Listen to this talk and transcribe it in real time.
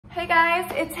Hey guys,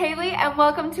 it's Haley and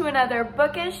welcome to another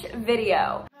bookish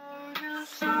video.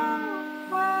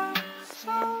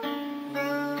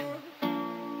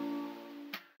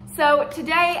 So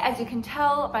today, as you can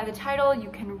tell by the title, you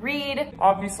can read.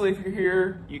 Obviously, if you're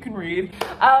here, you can read.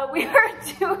 We are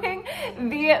doing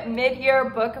the mid-year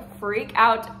book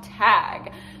freakout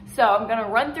tag. So I'm gonna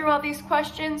run through all these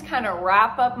questions, kind of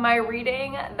wrap up my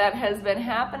reading that has been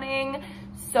happening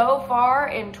so far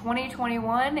in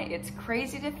 2021. It's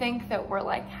crazy to think that we're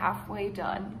like halfway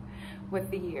done with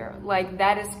the year. Like,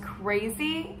 that is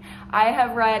crazy. I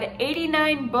have read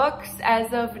 89 books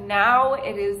as of now.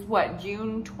 It is what,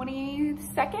 June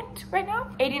 22nd right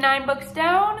now? 89 books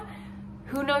down.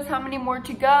 Who knows how many more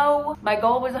to go? My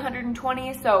goal was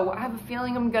 120, so I have a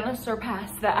feeling I'm gonna surpass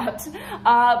that.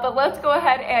 But let's go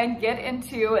ahead and get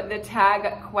into the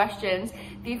tag questions.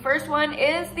 The first one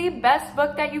is the best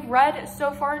book that you've read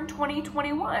so far in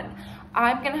 2021.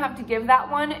 I'm gonna have to give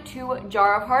that one to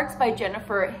Jar of Hearts by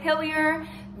Jennifer Hillier.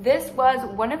 This was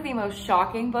one of the most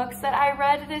shocking books that I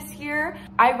read this year.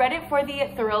 I read it for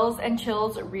the Thrills and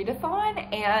Chills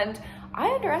readathon and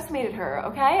I underestimated her,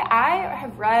 okay? I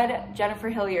have read Jennifer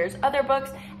Hillier's other books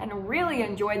and really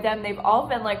enjoyed them. They've all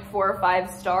been like 4 or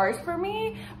 5 stars for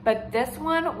me, but this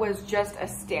one was just a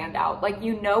standout. Like,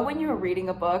 you know when you're reading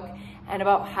a book and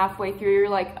about halfway through you're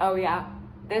like, oh yeah,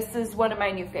 this is one of my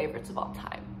new favorites of all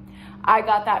time. I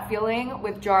got that feeling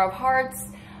with Jar of Hearts.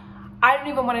 I don't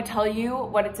even want to tell you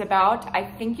what it's about. I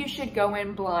think you should go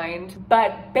in blind.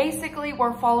 But basically,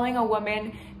 we're following a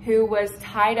woman who was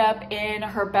tied up in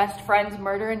her best friend's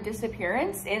murder and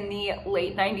disappearance in the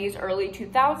late 90s, early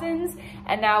 2000s.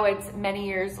 And now it's many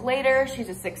years later. She's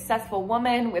a successful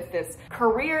woman with this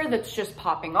career that's just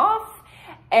popping off.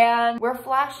 And we're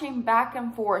flashing back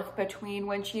and forth between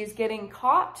when she's getting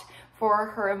caught for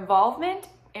her involvement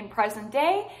in present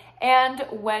day and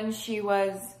when she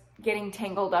was getting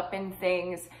tangled up in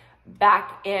things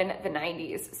back in the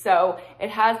 90s. So it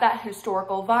has that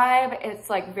historical vibe. It's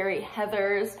like very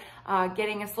Heathers,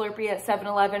 getting a Slurpee at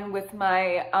 7-Eleven with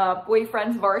my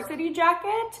boyfriend's varsity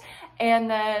jacket. And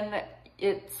then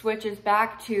it switches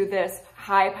back to this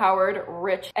high-powered,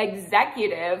 rich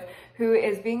executive who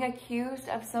is being accused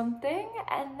of something,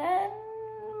 and then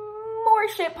more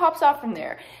shit pops off from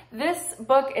there. This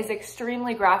book is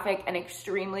extremely graphic and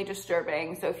extremely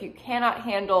disturbing. So if you cannot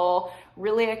handle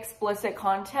really explicit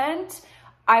content,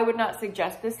 I would not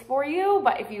suggest this for you.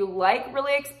 But if you like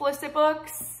really explicit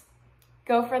books,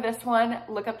 go for this one.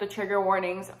 Look up the trigger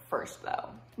warnings first though.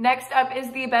 Next up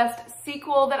is the best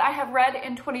sequel that I have read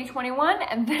in 2021.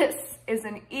 And this is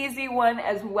an easy one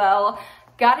as well.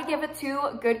 Gotta give it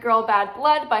to Good Girl, Bad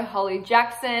Blood by Holly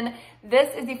Jackson.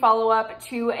 This is the follow-up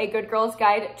to A Good Girl's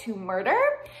Guide to Murder.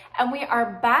 And we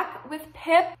are back with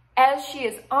Pip as she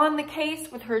is on the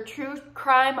case with her true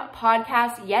crime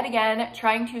podcast yet again,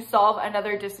 trying to solve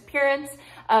another disappearance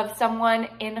of someone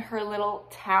in her little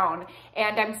town.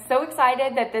 And I'm so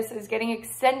excited that this is getting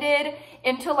extended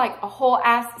into like a whole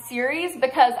ass series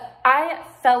because I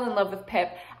fell in love with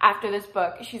Pip after this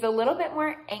book. She's a little bit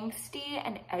more angsty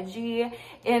and edgy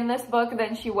in this book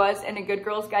than she was in A Good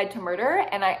Girl's Guide to Murder,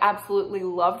 and I absolutely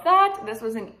love that. This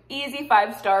was an easy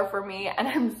 5-star for me, and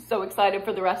I'm so excited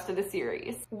for the rest of the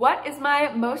series. What is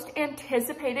my most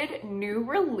anticipated new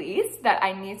release that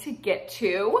I need to get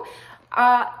to?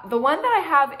 The one that I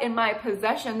have in my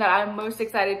possession that I'm most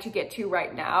excited to get to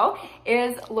right now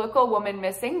is Local Woman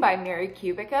Missing by Mary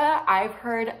Kubica. I've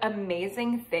heard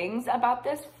amazing things about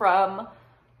this from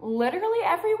literally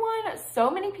everyone. So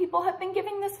many people have been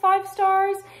giving this 5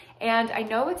 stars, and I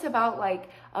know it's about like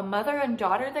a mother and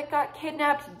daughter that got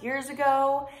kidnapped years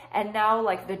ago, and now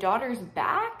like the daughter's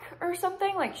back or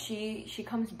something. Like she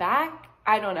comes back.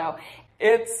 I don't know.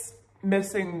 It's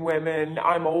missing women.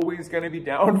 I'm always gonna be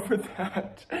down for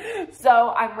that.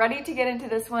 So I'm ready to get into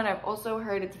this one. I've also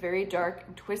heard it's very dark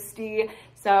and twisty,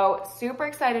 so super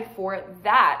excited for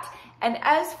that. And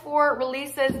as for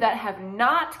releases that have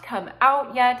not come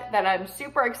out yet that I'm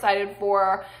super excited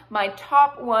for, my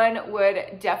top one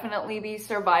would definitely be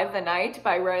Survive the Night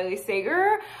by Riley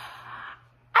Sager.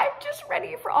 I'm just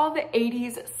ready for all the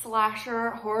 80s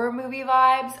slasher horror movie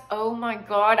vibes. Oh my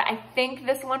God. I think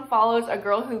this one follows a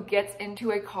girl who gets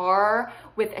into a car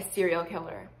with a serial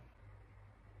killer.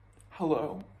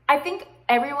 Hello. I think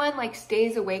everyone like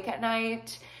stays awake at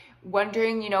night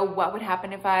wondering, you know, what would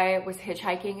happen if I was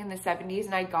hitchhiking in the 70s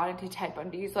and I got into Ted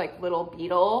Bundy's like little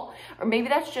beetle. Or maybe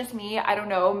that's just me. I don't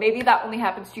know. Maybe that only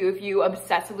happens to you if you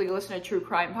obsessively listen to true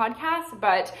crime podcasts.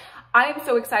 But I'm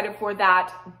so excited for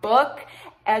that book,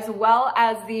 as well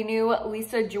as the new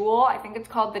Lisa Jewell. I think it's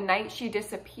called The Night She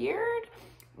Disappeared.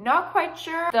 Not quite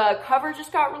sure. The cover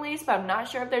just got released, but I'm not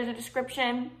sure if there's a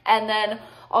description. And then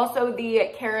also the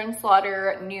Karen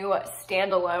Slaughter new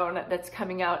standalone that's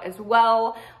coming out as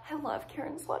well. I love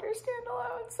Karen Slaughter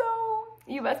standalone, so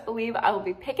you best believe I will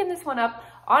be picking this one up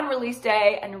on release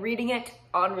day and reading it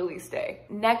on release day.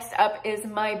 Next up is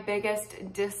my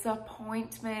biggest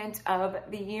disappointment of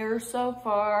the year so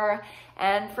far.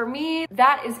 And for me,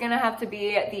 that is gonna have to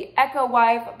be The Echo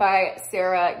Wife by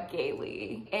Sarah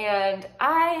Gailey. And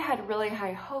I had really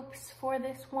high hopes for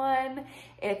this one.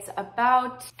 It's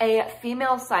about a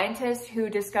female scientist who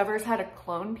discovers how to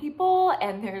clone people,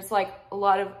 and there's like a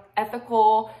lot of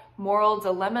ethical, moral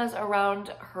dilemmas around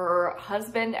her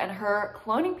husband and her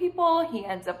cloning people. He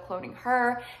ends up cloning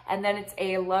her, and then it's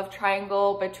a love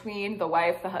triangle between the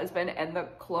wife, the husband, and the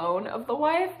clone of the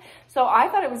wife. So I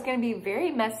thought it was going to be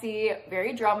very messy,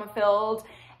 very drama-filled,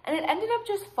 and it ended up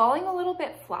just falling a little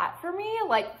bit flat for me.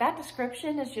 Like, that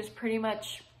description is just pretty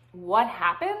much what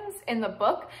happens in the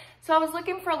book. So I was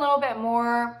looking for a little bit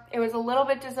more. It was a little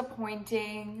bit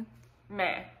disappointing.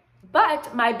 Meh.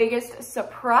 But my biggest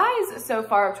surprise so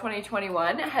far of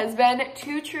 2021 has been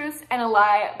Two Truths and a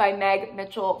Lie by Meg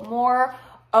Mitchell-Moore.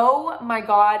 Oh my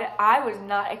God, I was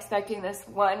not expecting this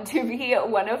one to be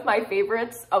one of my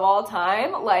favorites of all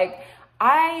time. Like,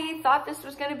 I thought this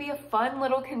was gonna be a fun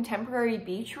little contemporary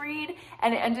beach read,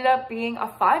 and it ended up being a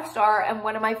 5-star and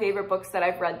one of my favorite books that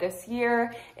I've read this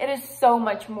year. It is so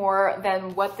much more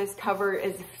than what this cover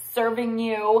is serving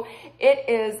you. It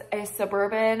is a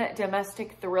suburban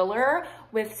domestic thriller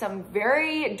with some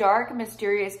very dark,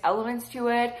 mysterious elements to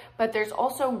it, but there's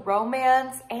also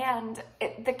romance, and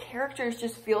the characters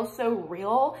just feel so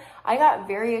real. I got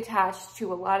very attached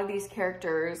to a lot of these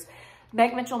characters.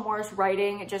 Meg Mitchell-Moore's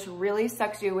writing just really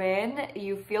sucks you in.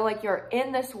 You feel like you're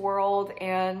in this world,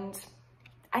 and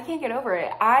I can't get over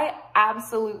it. I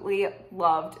absolutely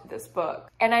loved this book,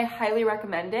 and I highly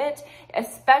recommend it,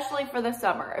 especially for the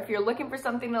summer. If you're looking for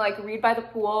something to like read by the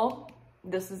pool,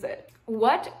 this is it.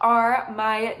 What are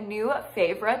my new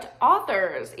favorite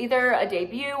authors? Either a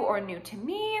debut or new to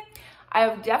me. I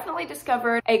have definitely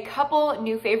discovered a couple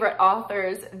new favorite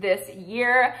authors this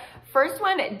year. First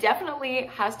one definitely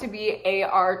has to be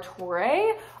A.R.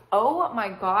 Torre. Oh my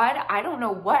God, I don't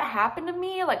know what happened to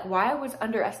me, like why I was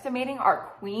underestimating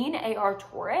our queen, A.R.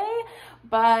 Torre,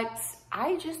 but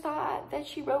I just thought that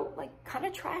she wrote like kind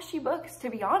of trashy books, to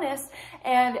be honest.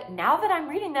 And now that I'm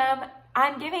reading them,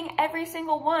 I'm giving every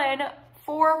single one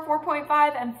 4,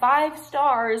 4.5, and 5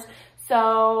 stars.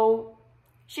 So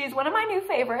she's one of my new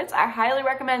favorites. I highly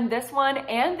recommend this one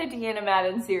and the Deanna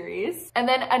Madden series. And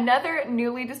then another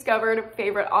newly discovered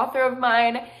favorite author of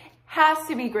mine has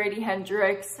to be Grady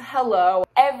Hendrix. Hello.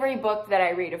 Every book that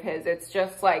I read of his, it's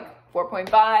just like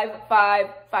 4.5, 5,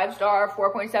 5-star,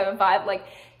 4.75. Like,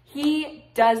 he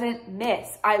doesn't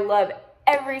miss. I love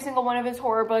every single one of his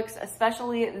horror books,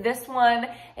 especially this one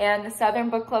and the Southern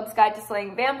Book Club's Guide to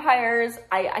Slaying Vampires.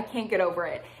 I can't get over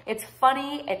it. It's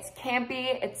funny, it's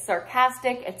campy, it's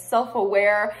sarcastic, it's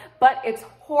self-aware, but it's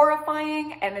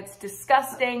horrifying and it's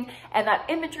disgusting, and that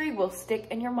imagery will stick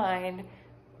in your mind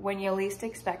when you least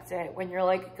expect it. When you're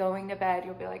like going to bed,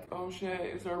 you'll be like, Oh shit,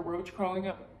 is there a roach crawling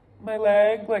up my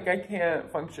leg? Like, I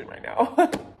can't function right now.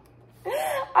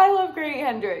 I love Grady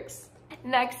Hendrix.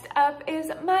 Next up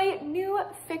is my new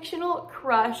fictional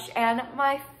crush, and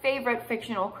my favorite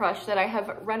fictional crush that I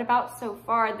have read about so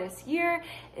far this year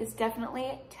is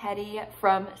definitely Teddy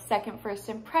from Second First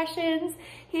Impressions.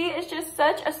 He is just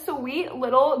such a sweet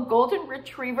little golden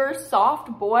retriever soft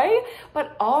boy,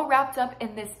 but all wrapped up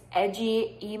in this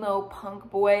edgy emo punk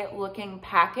boy looking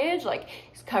package. Like,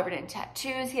 he's covered in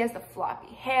tattoos, he has the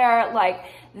floppy hair. Like,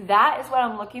 that is what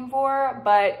I'm looking for,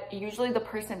 but usually the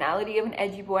personality of an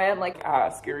edgy boy, I'm like,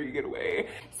 scary, get away.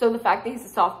 So the fact that he's a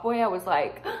soft boy, I was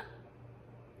like,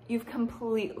 you've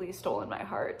completely stolen my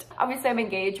heart. Obviously I'm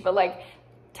engaged, but like,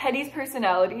 Teddy's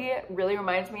personality really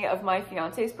reminds me of my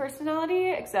fiance's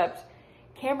personality, except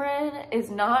Cameron is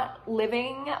not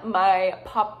living my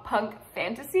pop punk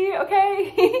fantasy,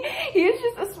 okay? He is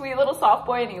just a sweet little soft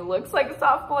boy, and he looks like a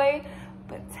soft boy,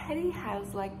 but Teddy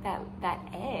has like that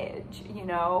edge, you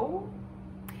know?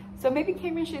 So maybe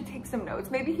Cameron should take some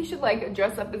notes. Maybe he should like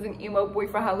dress up as an emo boy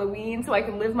for Halloween so I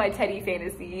can live my Teddy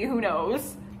fantasy, who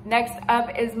knows? Next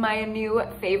up is my new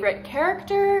favorite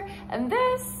character, and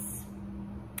this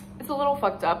is a little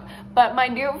fucked up, but my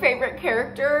new favorite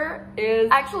character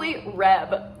is actually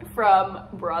Reb from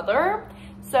Brother.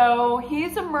 So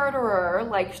he's a murderer,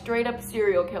 like straight up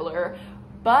serial killer,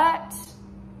 but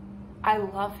I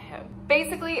love him.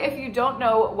 Basically, if you don't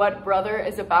know what Brother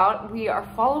is about, we are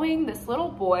following this little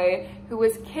boy who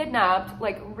was kidnapped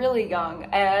like really young,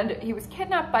 and he was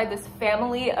kidnapped by this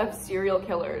family of serial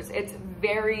killers. It's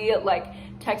very like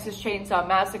Texas Chainsaw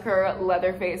Massacre,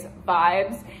 Leatherface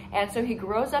vibes. And so he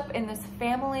grows up in this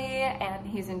family and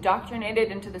he's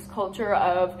indoctrinated into this culture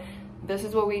of, this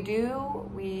is what we do,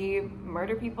 we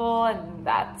murder people, and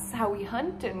that's how we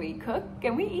hunt and we cook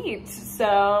and we eat.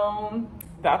 So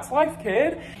that's life,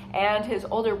 kid. And his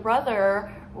older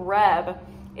brother, Reb,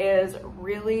 is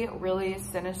really, really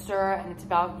sinister, and it's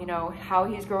about, you know, how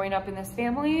he's growing up in this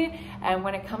family. And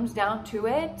when it comes down to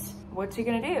it, what's he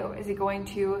gonna do? Is he going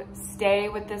to stay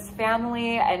with this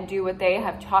family and do what they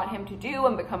have taught him to do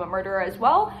and become a murderer as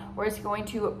well? Or is he going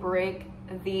to break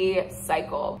the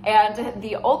cycle? And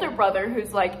the older brother,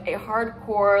 who's like a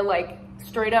hardcore, like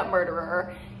straight up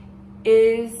murderer,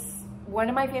 is one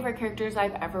of my favorite characters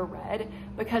I've ever read,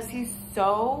 because he's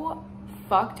so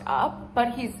fucked up,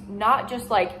 but he's not just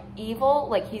like evil,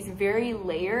 like he's very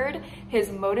layered. His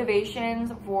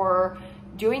motivations for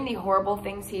doing the horrible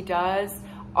things he does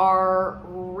are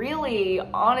really,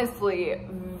 honestly,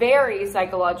 very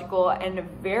psychological and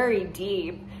very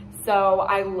deep. So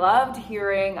I loved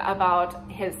hearing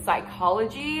about his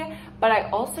psychology, but I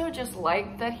also just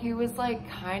liked that he was like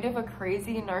kind of a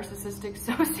crazy narcissistic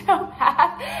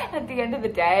sociopath at the end of the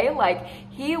day. Like,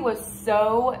 he was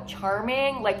so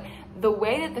charming. Like, the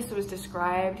way that this was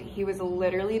described, he was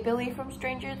literally Billy from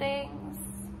Stranger Things.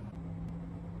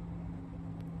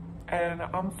 And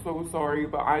I'm so sorry,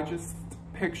 but I just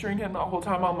picturing him the whole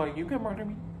time. I'm like, you can murder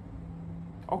me.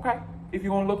 Okay. If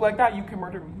you want to look like that, you can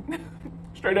murder me.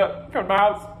 Straight up, come to my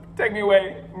house, take me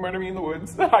away, murder me in the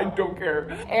woods. I don't care.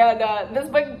 And this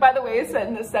book, by the way, is set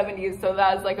in the 70s, so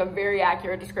that is like a very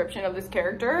accurate description of this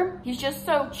character. He's just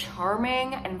so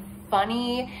charming and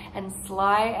funny and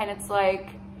sly, and it's like,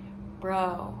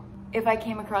 bro, if I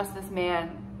came across this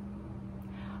man,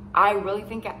 I really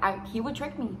think he would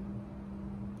trick me.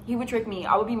 He would trick me.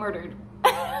 I would be murdered.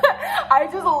 I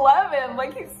just love him.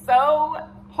 Like, he's so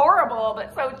horrible,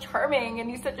 but so charming, and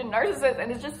he's such a narcissist,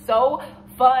 and it's just so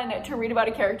fun to read about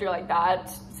a character like that.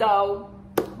 So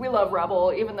we love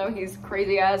Rebel, even though he's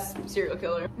crazy ass serial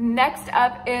killer. Next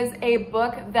up is a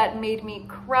book that made me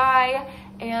cry,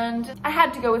 and I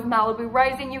had to go with Malibu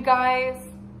Rising, you guys.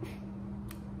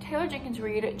 Taylor Jenkins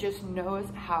Reid just knows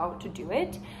how to do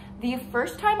it. The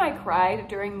first time I cried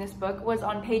during this book was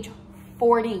on page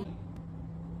 40.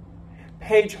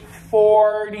 Page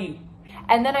 40.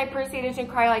 And then I proceeded to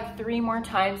cry like 3 more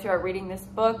times throughout reading this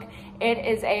book. It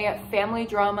is a family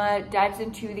drama, dives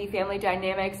into the family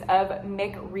dynamics of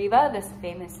Mick Riva, this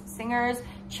famous singer's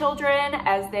children,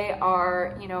 as they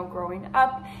are, you know, growing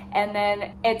up. And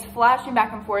then it's flashing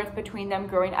back and forth between them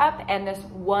growing up and this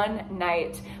one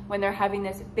night when they're having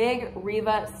this big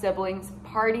Riva siblings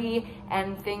party,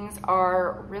 and things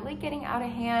are really getting out of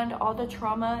hand. All the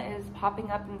trauma is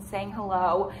popping up and saying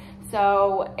hello.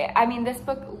 So, I mean, this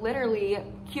book literally,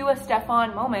 cue a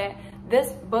Stefan moment,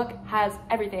 this book has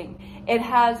everything. It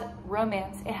has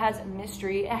romance, it has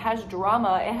mystery, it has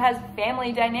drama, it has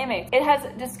family dynamics, it has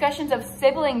discussions of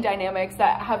sibling dynamics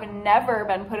that have never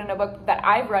been put in a book that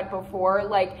I've read before.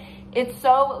 Like, it's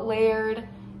so layered.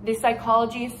 The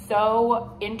psychology is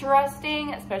so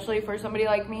interesting, especially for somebody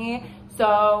like me.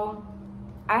 So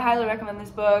I highly recommend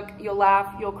this book. You'll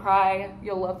laugh, you'll cry,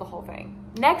 you'll love the whole thing.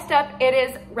 Next up, it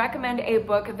is recommend a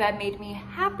book that made me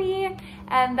happy,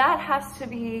 and that has to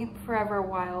be Forever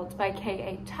Wild by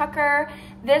K.A. Tucker.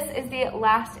 This is the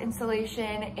last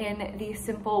installation in the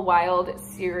Simple Wild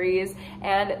series,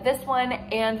 and this one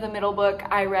and the middle book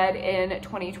I read in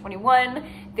 2021.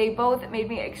 They both made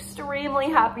me extremely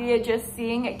happy, just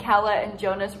seeing Kala and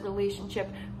Jonah's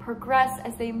relationship progress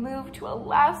as they move to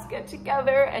Alaska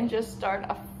together and just start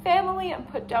a family and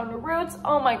put down roots.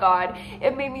 Oh my God,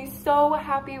 it made me so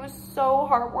happy. It was so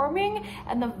heartwarming,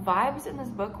 and the vibes in this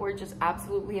book were just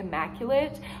absolutely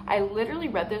immaculate. I literally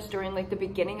read this during like the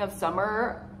beginning of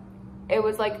summer. It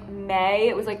was like May,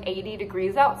 it was like 80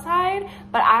 degrees outside,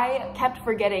 but I kept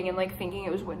forgetting and like thinking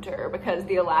it was winter because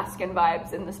the Alaskan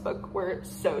vibes in this book were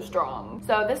so strong.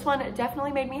 So this one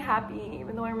definitely made me happy,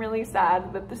 even though I'm really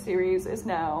sad that the series is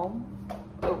now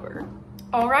over.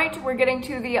 All right, we're getting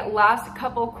to the last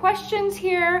couple questions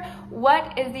here.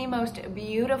 What is the most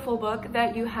beautiful book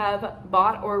that you have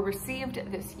bought or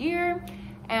received this year?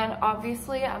 And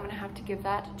obviously, I'm gonna have to give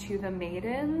that to The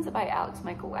Maidens by Alex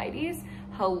Michaelides.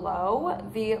 Hello,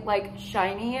 the like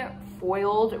shiny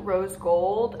foiled rose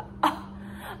gold,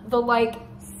 the like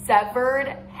severed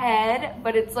head,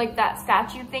 but it's like that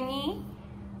statue thingy,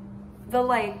 the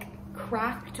like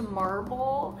cracked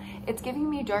marble. It's giving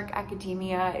me dark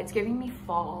academia. It's giving me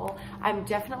fall. I'm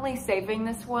definitely saving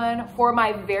this one for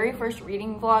my very first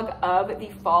reading vlog of the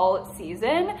fall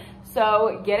season.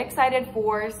 So get excited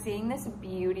for seeing this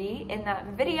beauty in that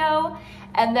video.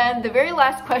 And then the very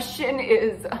last question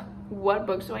is, what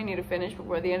books do I need to finish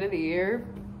before the end of the year?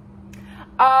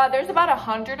 There's about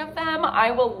 100 of them.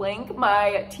 I will link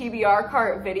my TBR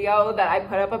cart video that I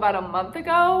put up about a month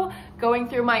ago, going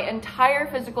through my entire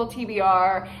physical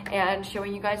TBR and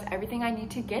showing you guys everything I need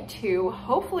to get to,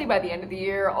 hopefully by the end of the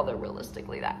year, although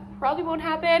realistically that probably won't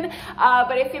happen.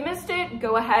 But if you missed it,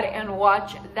 go ahead and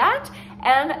watch that.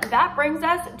 And that brings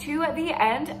us to the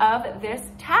end of this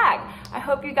tag. I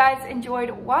hope you guys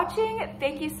enjoyed watching.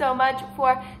 Thank you so much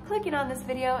for clicking on this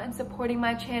video and supporting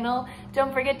my channel.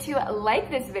 Don't forget to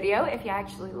like this video if you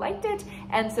actually liked it,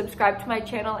 and subscribe to my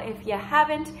channel if you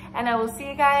haven't, and I will see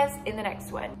you guys in the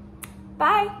next one.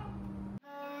 Bye.